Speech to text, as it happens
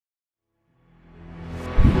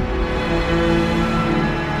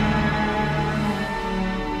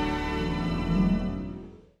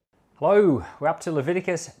Hello, we're up to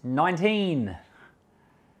Leviticus 19.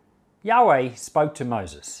 Yahweh spoke to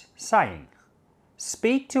Moses, saying,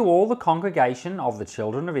 "Speak to all the congregation of the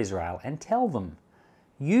children of Israel and tell them,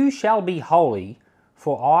 You shall be holy,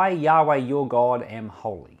 for I, Yahweh your God, am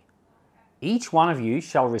holy. Each one of you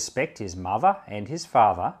shall respect his mother and his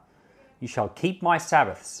father. You shall keep my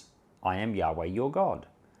Sabbaths. I am Yahweh your God.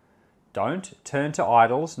 Don't turn to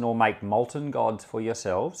idols nor make molten gods for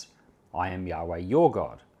yourselves. I am Yahweh your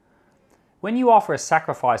God. When you offer a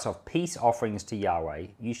sacrifice of peace offerings to Yahweh,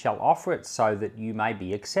 you shall offer it so that you may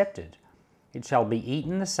be accepted. It shall be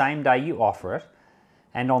eaten the same day you offer it,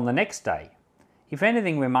 and on the next day. If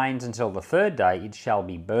anything remains until the third day, it shall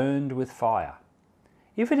be burned with fire.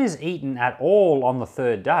 If it is eaten at all on the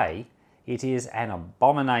third day, it is an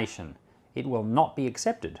abomination. It will not be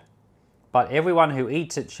accepted. But everyone who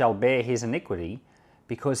eats it shall bear his iniquity,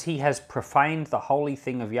 because he has profaned the holy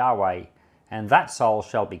thing of Yahweh, and that soul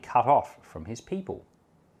shall be cut off from his people.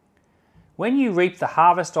 When you reap the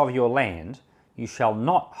harvest of your land, you shall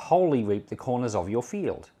not wholly reap the corners of your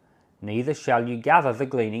field, neither shall you gather the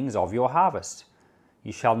gleanings of your harvest.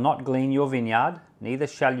 You shall not glean your vineyard, neither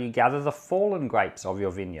shall you gather the fallen grapes of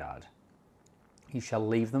your vineyard. You shall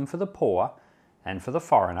leave them for the poor and for the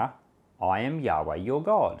foreigner. I am Yahweh your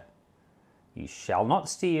God. You shall not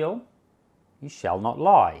steal, you shall not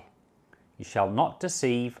lie, you shall not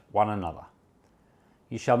deceive one another.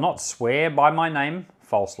 You shall not swear by my name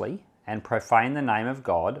falsely and profane the name of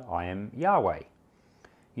God. I am Yahweh.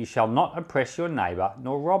 You shall not oppress your neighbour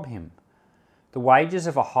nor rob him. The wages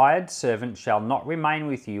of a hired servant shall not remain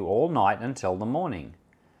with you all night until the morning.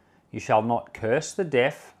 You shall not curse the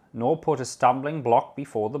deaf nor put a stumbling block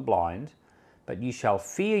before the blind, but you shall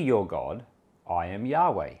fear your God. I am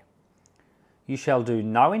Yahweh. You shall do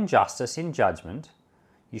no injustice in judgment.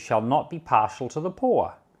 You shall not be partial to the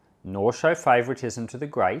poor, nor show favoritism to the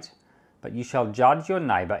great, but you shall judge your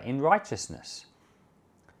neighbour in righteousness.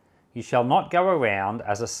 You shall not go around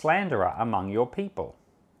as a slanderer among your people.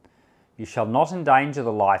 You shall not endanger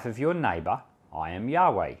the life of your neighbour. I am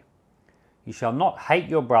Yahweh. You shall not hate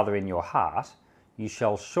your brother in your heart. You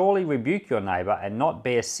shall surely rebuke your neighbour and not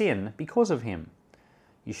bear sin because of him.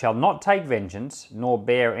 You shall not take vengeance, nor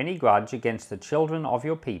bear any grudge against the children of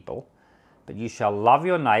your people, but you shall love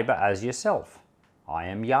your neighbour as yourself. I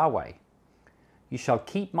am Yahweh. You shall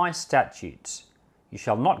keep my statutes. You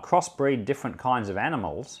shall not crossbreed different kinds of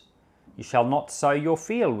animals. You shall not sow your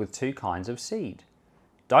field with two kinds of seed.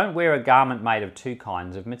 Don't wear a garment made of two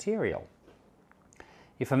kinds of material.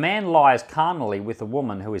 If a man lies carnally with a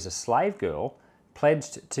woman who is a slave girl,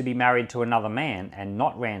 pledged to be married to another man and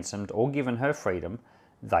not ransomed or given her freedom,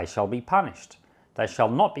 they shall be punished. They shall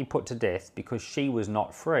not be put to death because she was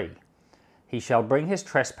not free. He shall bring his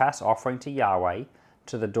trespass offering to Yahweh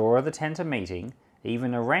to the door of the tent of meeting,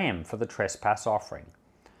 even a ram for the trespass offering.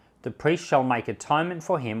 The priest shall make atonement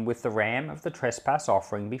for him with the ram of the trespass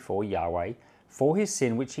offering before Yahweh for his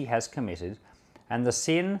sin which he has committed, and the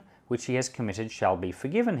sin which he has committed shall be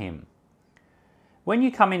forgiven him. When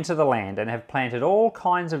you come into the land and have planted all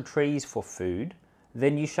kinds of trees for food,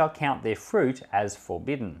 then you shall count their fruit as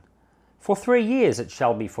forbidden. For 3 years it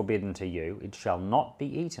shall be forbidden to you, it shall not be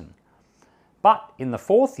eaten. But in the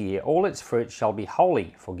 4th year all its fruit shall be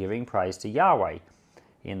holy for giving praise to Yahweh.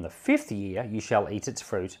 In the 5th year you shall eat its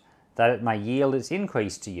fruit, that it may yield its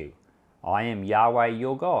increase to you. I am Yahweh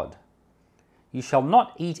your God. You shall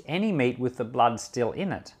not eat any meat with the blood still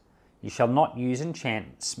in it. You shall not use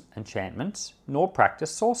enchantments, nor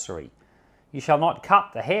practice sorcery. You shall not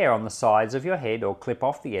cut the hair on the sides of your head or clip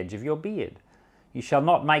off the edge of your beard. You shall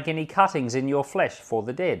not make any cuttings in your flesh for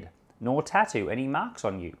the dead, nor tattoo any marks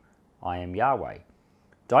on you. I am Yahweh.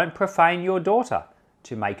 Don't profane your daughter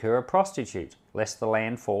to make her a prostitute, lest the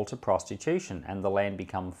land fall to prostitution and the land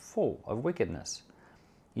become full of wickedness.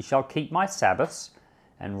 You shall keep my Sabbaths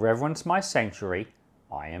and reverence my sanctuary.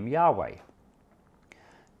 I am Yahweh.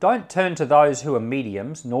 Don't turn to those who are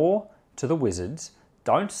mediums, nor to the wizards.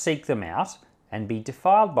 Don't seek them out and be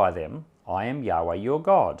defiled by them. I am Yahweh your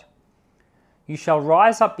God. You shall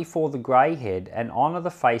rise up before the grey head and honour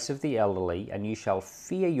the face of the elderly, and you shall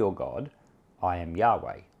fear your God. I am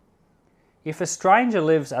Yahweh. If a stranger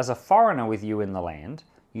lives as a foreigner with you in the land,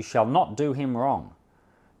 you shall not do him wrong.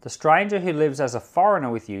 The stranger who lives as a foreigner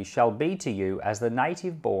with you shall be to you as the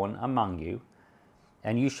native born among you,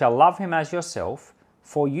 and you shall love him as yourself,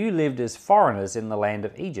 for you lived as foreigners in the land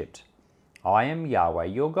of Egypt. I am Yahweh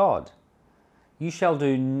your God. You shall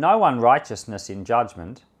do no unrighteousness in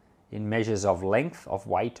judgment, in measures of length, of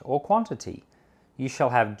weight, or quantity. You shall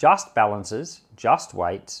have just balances, just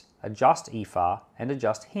weights, a just ephah, and a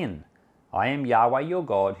just hin. I am Yahweh your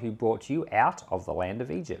God, who brought you out of the land of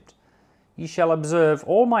Egypt. You shall observe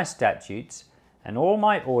all my statutes and all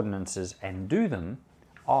my ordinances and do them.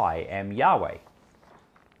 I am Yahweh.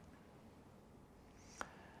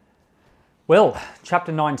 Well,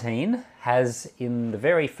 chapter 19 has in the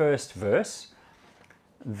very first verse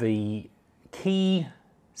the key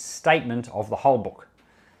statement of the whole book.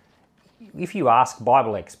 If you ask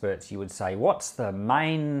Bible experts, you would say, what's the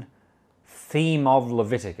main theme of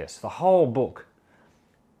Leviticus? The whole book.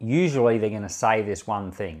 Usually they're going to say this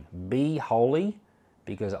one thing: be holy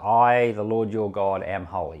because I, the Lord your God, am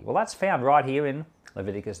holy. Well, that's found right here in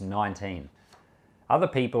Leviticus 19. Other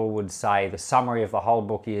people would say the summary of the whole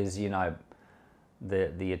book is, the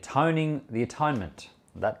atonement.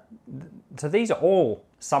 So these are all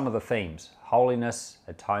some of the themes: holiness,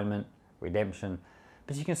 atonement, redemption.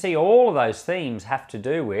 But you can see all of those themes have to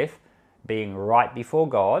do with being right before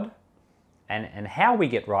God and how we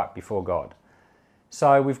get right before God.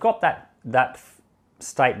 So we've got that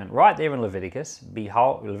statement right there in Leviticus.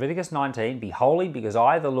 Leviticus 19, be holy because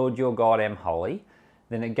I, the Lord your God, am holy.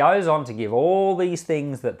 Then it goes on to give all these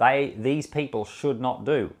things that these people should not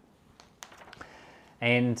do.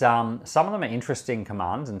 And some of them are interesting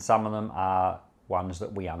commands and some of them are ones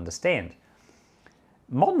that we understand.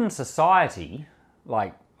 Modern society,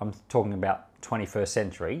 like I'm talking about 21st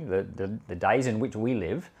century, the days in which we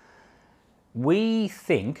live, we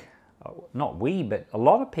think, not we, but a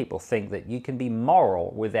lot of people think that you can be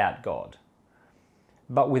moral without God.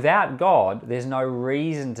 But without God, there's no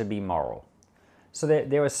reason to be moral. So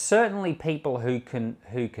there are certainly people who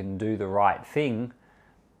can do the right thing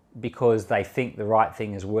because they think the right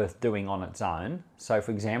thing is worth doing on its own. So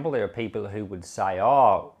for example, there are people who would say,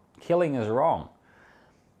 oh, killing is wrong.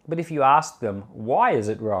 But if you ask them, why is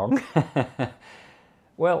it wrong?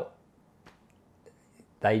 Well,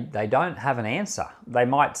 they don't have an answer. They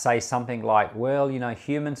might say something like, well,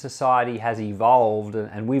 human society has evolved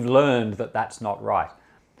and we've learned that that's not right.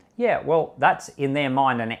 Yeah, well, that's in their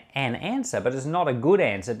mind an answer, but it's not a good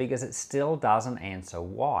answer because it still doesn't answer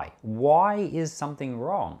why. Why is something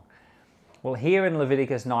wrong? Well, here in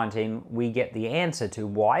Leviticus 19, we get the answer to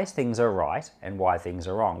why things are right and why things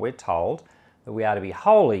are wrong. We're told that we are to be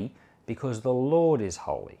holy because the Lord is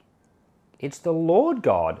holy. It's the Lord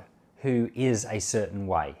God who is a certain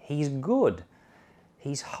way. He's good.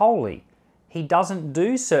 He's holy. He doesn't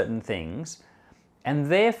do certain things, and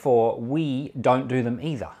therefore we don't do them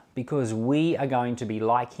either, because we are going to be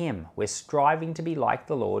like Him. We're striving to be like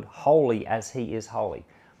the Lord, holy as He is holy.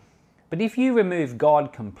 But if you remove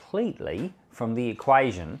God completely from the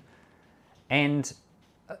equation, and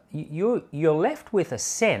you're left with a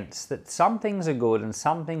sense that some things are good and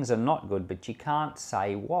some things are not good, but you can't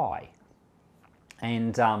say why.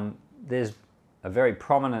 And there's a very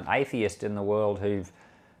prominent atheist in the world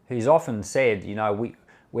who's often said,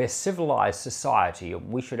 we're civilized society,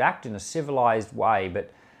 we should act in a civilized way,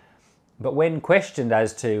 but when questioned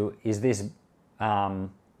as to, is this,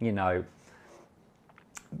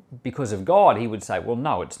 because of God, he would say, well,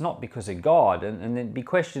 no, it's not because of God. And then be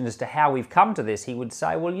questioned as to how we've come to this, he would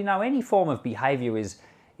say, well, any form of behavior is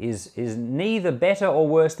neither better or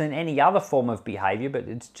worse than any other form of behavior, but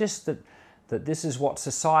it's just that this is what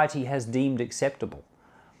society has deemed acceptable.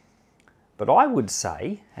 But I would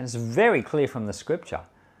say, and it's very clear from the scripture,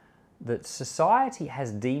 that society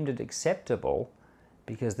has deemed it acceptable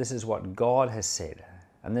because this is what God has said.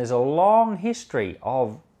 And there's a long history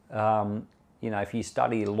of, if you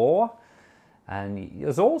study law, and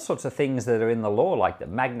there's all sorts of things that are in the law, like the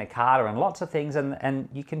Magna Carta and lots of things, and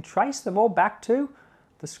you can trace them all back to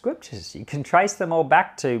the scriptures. You can trace them all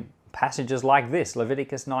back to passages like this,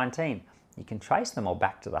 Leviticus 19. You can trace them all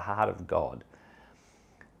back to the heart of God.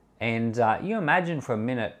 And you imagine for a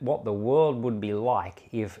minute what the world would be like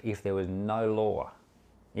if there was no law,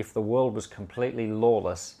 if the world was completely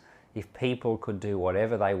lawless, if people could do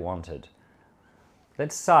whatever they wanted.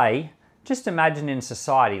 Let's say, just imagine in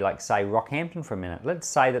society, like say Rockhampton for a minute, let's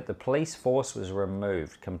say that the police force was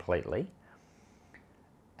removed completely.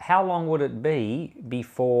 How long would it be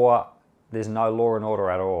before there's no law and order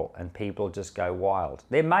at all and people just go wild?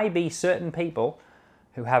 There may be certain people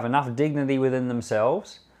who have enough dignity within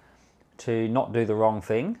themselves to not do the wrong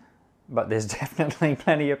thing, but there's definitely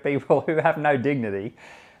plenty of people who have no dignity,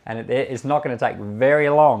 and it's not going to take very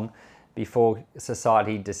long before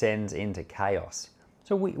society descends into chaos.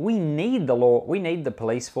 So we need the law, we need the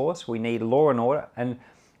police force, we need law and order, and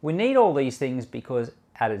we need all these things because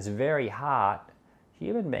at its very heart,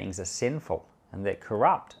 human beings are sinful and they're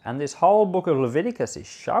corrupt. And this whole book of Leviticus is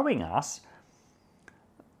showing us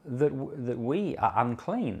that we are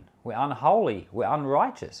unclean, we're unholy, we're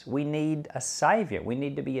unrighteous. We need a Savior, we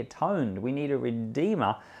need to be atoned, we need a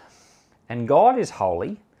Redeemer. And God is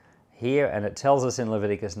holy. here, and it tells us in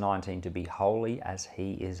Leviticus 19 to be holy as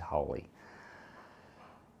he is holy.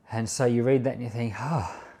 And so you read that and you think,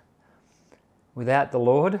 without the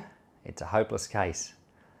Lord, it's a hopeless case.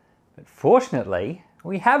 But fortunately,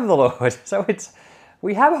 we have the Lord, so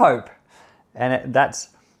we have hope. And that's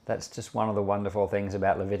just one of the wonderful things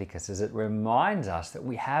about Leviticus, is it reminds us that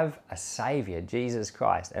we have a Saviour, Jesus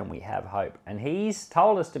Christ, and we have hope. And he's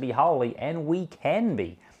told us to be holy, and we can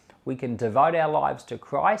be. We can devote our lives to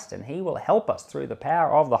Christ, and he will help us through the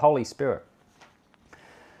power of the Holy Spirit.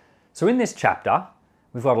 So in this chapter,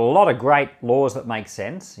 we've got a lot of great laws that make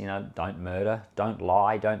sense. You know, don't murder, don't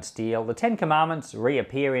lie, don't steal. The 10 Commandments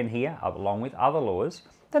reappear in here along with other laws.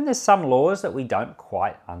 Then there's some laws that we don't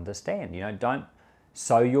quite understand. You know, don't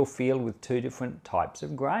sow your field with 2 different types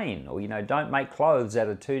of grain, or, you know, don't make clothes out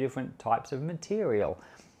of 2 different types of material.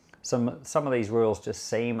 Some of these rules just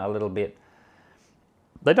seem a little bit,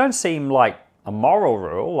 they don't seem like a moral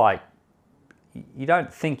rule, like you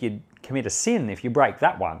don't think you'd commit a sin if you break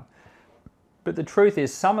that one. But the truth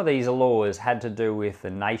is, some of these laws had to do with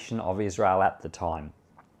the nation of Israel at the time.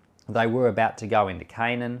 They were about to go into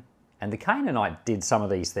Canaan, and the Canaanites did some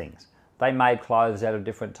of these things. They made clothes out of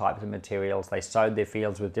different types of materials. They sowed their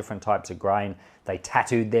fields with different types of grain. They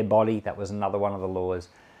tattooed their body. That was another one of the laws.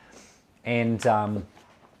 And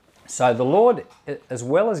so the Lord, as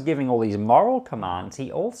well as giving all these moral commands,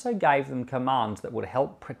 he also gave them commands that would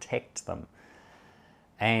help protect them.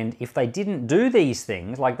 And if they didn't do these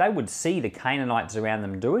things, like they would see the Canaanites around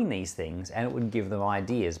them doing these things, and it would give them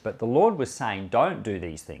ideas. But the Lord was saying, don't do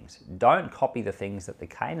these things. Don't copy the things that the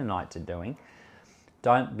Canaanites are doing.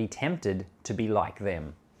 Don't be tempted to be like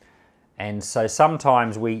them. And so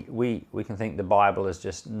sometimes we can think the Bible is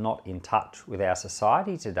just not in touch with our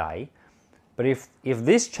society today. But if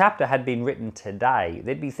this chapter had been written today,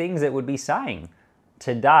 there'd be things that would be saying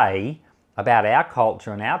today about our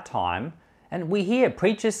culture and our time. And we hear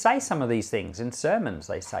preachers say some of these things in sermons.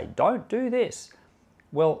 They say, don't do this.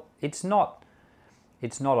 Well, it's not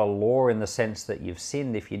a law in the sense that you've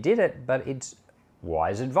sinned if you did it, but it's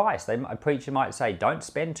wise advice. A preacher might say, don't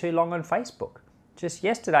spend too long on Facebook. Just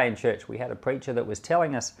yesterday in church, we had a preacher that was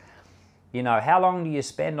telling us, you know, how long do you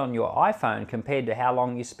spend on your iPhone compared to how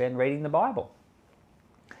long you spend reading the Bible?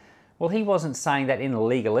 Well, he wasn't saying that in a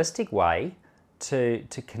legalistic way to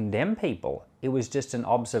condemn people. It was just an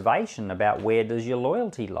observation about where does your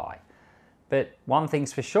loyalty lie. But one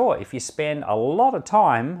thing's for sure, if you spend a lot of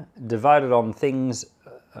time devoted on things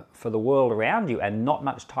for the world around you and not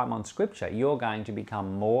much time on Scripture, you're going to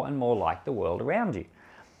become more and more like the world around you.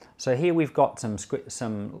 So here we've got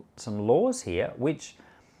some laws here which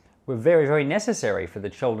were very, very necessary for the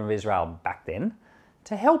children of Israel back then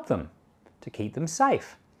to help them, to keep them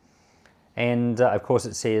safe. And of course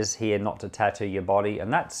it says here not to tattoo your body,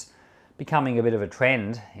 and that's becoming a bit of a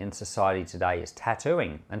trend in society today, is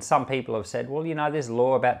tattooing. And some people have said, well, you know, there's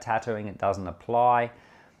law about tattooing, it doesn't apply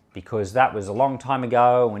because that was a long time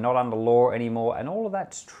ago, we're not under law anymore, and all of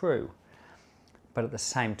that's true. But at the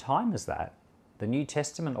same time as that, the New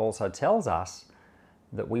Testament also tells us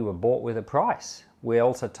that we were bought with a price. We're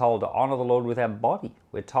also told to honour the Lord with our body.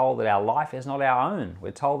 We're told that our life is not our own.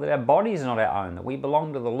 We're told that our body is not our own, that we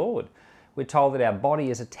belong to the Lord. We're told that our body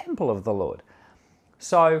is a temple of the Lord.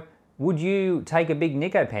 So would you take a big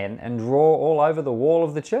Nico pen and draw all over the wall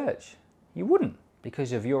of the church? You wouldn't,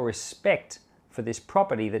 because of your respect for this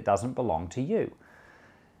property that doesn't belong to you.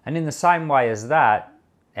 And in the same way as that,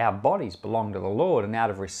 our bodies belong to the Lord, and out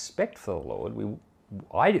of respect for the Lord,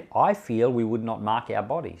 I feel we would not mark our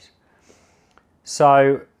bodies.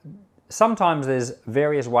 So sometimes there's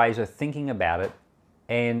various ways of thinking about it,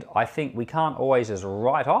 and I think we can't always just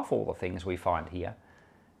write off all the things we find here,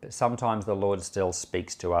 but sometimes the Lord still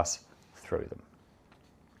speaks to us through them.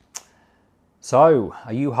 So,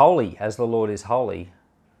 are you holy as the Lord is holy?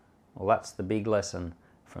 Well, that's the big lesson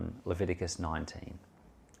from Leviticus 19.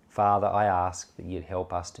 Father, I ask that you'd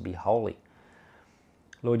help us to be holy.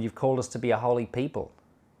 Lord, you've called us to be a holy people.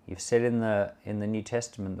 You've said in the New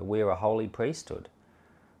Testament that we're a holy priesthood.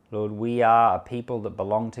 Lord, we are a people that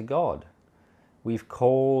belong to God. We've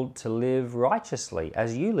called to live righteously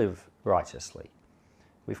as you live righteously.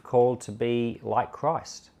 We've called to be like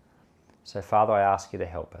Christ. So, Father, I ask you to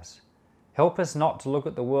help us. Help us not to look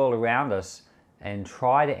at the world around us and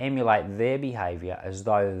try to emulate their behaviour as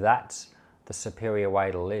though that's the superior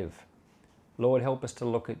way to live. Lord, help us to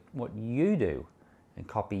look at what you do and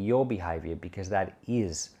copy your behaviour, because that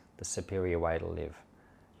is the superior way to live.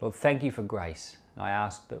 Lord, thank you for grace. I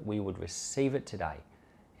ask that we would receive it today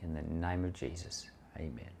in the name of Jesus.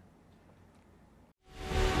 Amen.